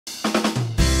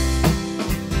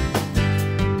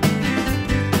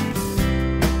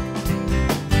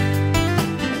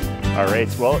All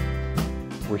right, well,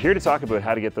 we're here to talk about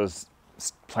how to get those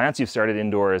plants you've started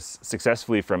indoors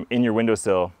successfully from in your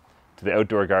windowsill to the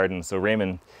outdoor garden. So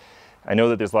Raymond, I know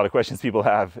that there's a lot of questions people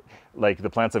have, like the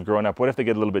plants have grown up. What if they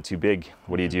get a little bit too big?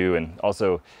 What do you do? And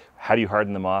also, how do you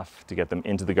harden them off to get them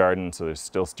into the garden so they're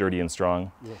still sturdy and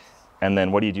strong? Yes. And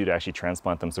then what do you do to actually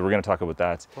transplant them? So we're going to talk about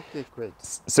that. Okay, great.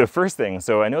 So first thing,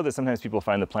 so I know that sometimes people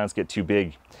find the plants get too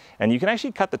big, and you can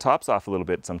actually cut the tops off a little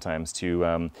bit sometimes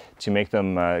to make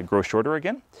them grow shorter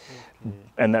again. Okay.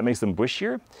 And that makes them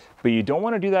bushier. But you don't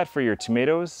want to do that for your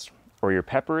tomatoes or your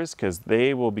peppers because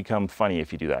they will become funny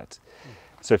if you do that.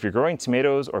 So if you're growing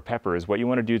tomatoes or peppers, what you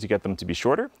want to do to get them to be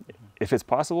shorter, if it's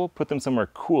possible, put them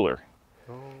somewhere cooler.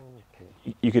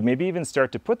 You could maybe even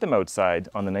start to put them outside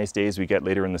on the nice days we get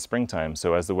later in the springtime.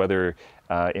 So as the weather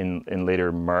in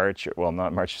later March, well,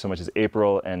 not March so much as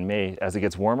April and May, as it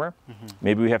gets warmer,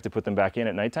 maybe we have to put them back in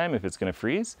at nighttime if it's going to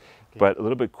freeze. Okay. But a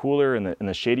little bit cooler in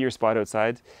the shadier spot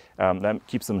outside, that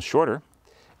keeps them shorter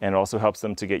and also helps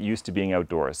them to get used to being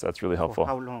outdoors. So that's really helpful. For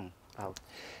how long outside?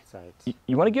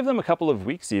 You want to give them a couple of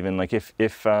weeks even. Like if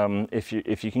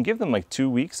you can give them like 2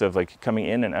 weeks of like coming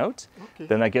in and out, okay,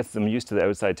 then that gets them used to the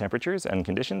outside temperatures and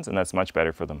conditions, and that's much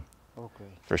better for them. Okay.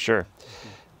 For sure. Okay.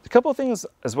 A couple of things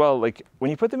as well, like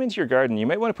when you put them into your garden, you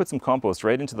might want to put some compost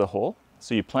right into the hole.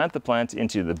 So you plant the plant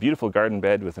into the beautiful garden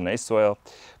bed with a nice soil,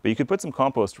 but you could put some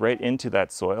compost right into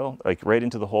that soil, like right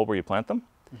into the hole where you plant them.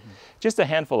 Just a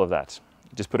handful of that.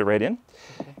 Just put it right in.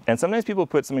 Okay. And sometimes people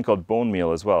put something called bone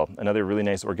meal as well, another really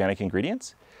nice organic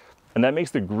ingredient. And that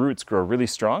makes the roots grow really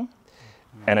strong.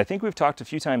 And I think we've talked a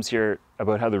few times here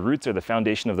about how the roots are the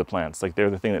foundation of the plants. Like they're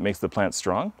the thing that makes the plant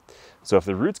strong. So if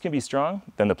the roots can be strong,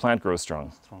 then the plant grows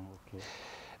strong. Okay.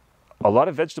 A lot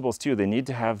of vegetables too, they need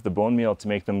to have the bone meal to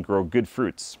make them grow good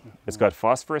fruits. It's got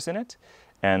phosphorus in it,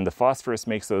 and the phosphorus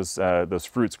makes those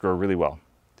fruits grow really well.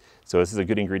 So this is a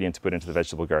good ingredient to put into the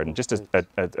vegetable garden. Just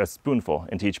a spoonful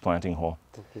into each planting hole.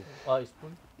 Okay. A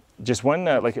spoon? Just one,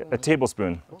 like a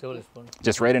tablespoon. Tablespoon.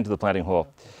 Just right into the planting hole.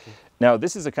 Okay. Now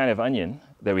this is a kind of onion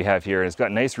that we have here, and it's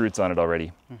got nice roots on it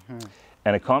already.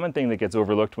 And a common thing that gets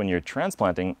overlooked when you're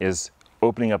transplanting is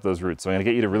opening up those roots. So I'm going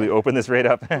to get you to really open this right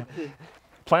up.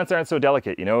 Plants aren't so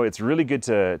delicate, you know. It's really good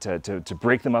to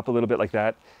break them up a little bit like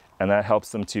that, and that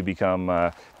helps them to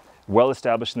become well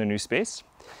established in their new space.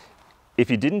 If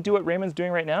you didn't do what Raymond's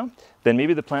doing right now, then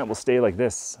maybe the plant will stay like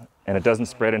this and it doesn't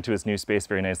spread into its new space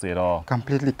very nicely at all.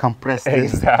 Completely compressed.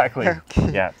 Exactly.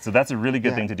 Okay. Yeah, so that's a really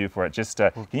good thing to do for it. Just,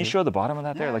 can you show the bottom of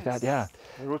that there like that? Yeah,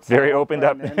 very opened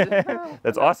up.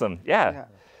 That's awesome. Yeah,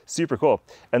 super cool.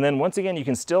 And then once again, you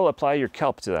can still apply your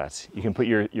kelp to that. You can put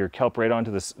your kelp right onto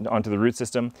the root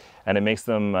system, and it makes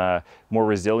them more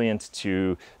resilient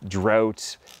to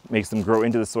drought, makes them grow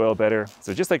into the soil better.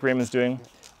 So just like Raymond's doing,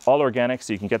 all organic,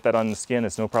 so you can get that on the skin,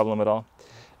 it's no problem at all.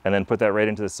 And then put that right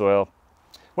into the soil.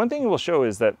 One thing we'll show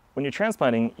is that when you're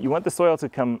transplanting, you want the soil to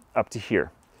come up to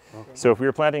here. Okay. So if we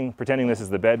were pretending this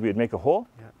is the bed, we'd make a hole.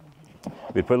 Yeah.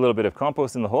 We'd put a little bit of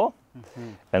compost in the hole,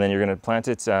 and then you're going to plant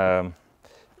it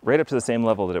right up to the same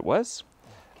level that it was,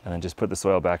 and then just put the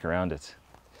soil back around it.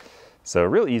 So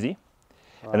real easy.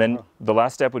 And then the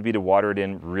last step would be to water it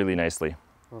in really nicely.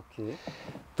 Okay.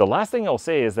 The last thing I'll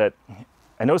say is that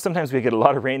I know sometimes we get a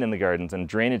lot of rain in the gardens and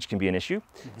drainage can be an issue.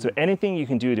 So anything you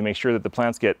can do to make sure that the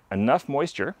plants get enough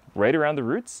moisture right around the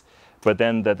roots, but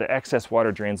then that the excess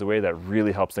water drains away, that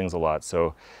really helps things a lot.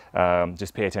 So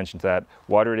just pay attention to that.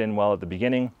 Water it in well at the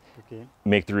beginning,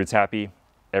 make the roots happy,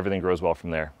 everything grows well from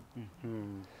there.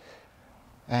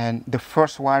 And the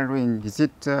first watering, is it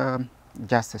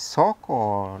just a soak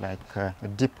or like a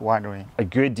deep watering? A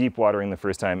good deep watering the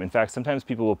first time. In fact, sometimes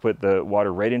people will put the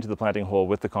water right into the planting hole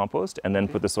with the compost and then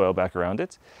put the soil back around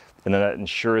it. And then that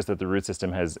ensures that the root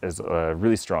system is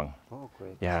really strong. Oh,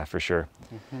 great. Yeah, for sure.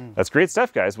 That's great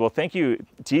stuff, guys. Well, thank you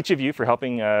to each of you for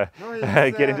helping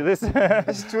get into this.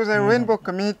 It's to the Rainbow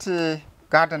Community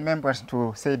garden members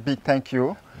to say big thank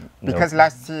you. Because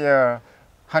last year,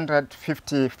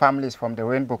 150 families from the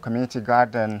Rainbow Community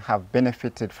Garden have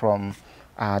benefited from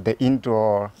the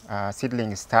indoor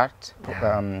seedling start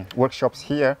workshops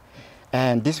here.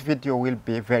 And this video will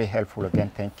be very helpful again.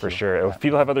 Thank you. For sure. If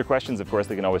people have other questions, of course,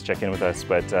 they can always check in with us.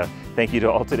 But thank you to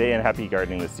all today and happy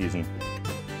gardening this season.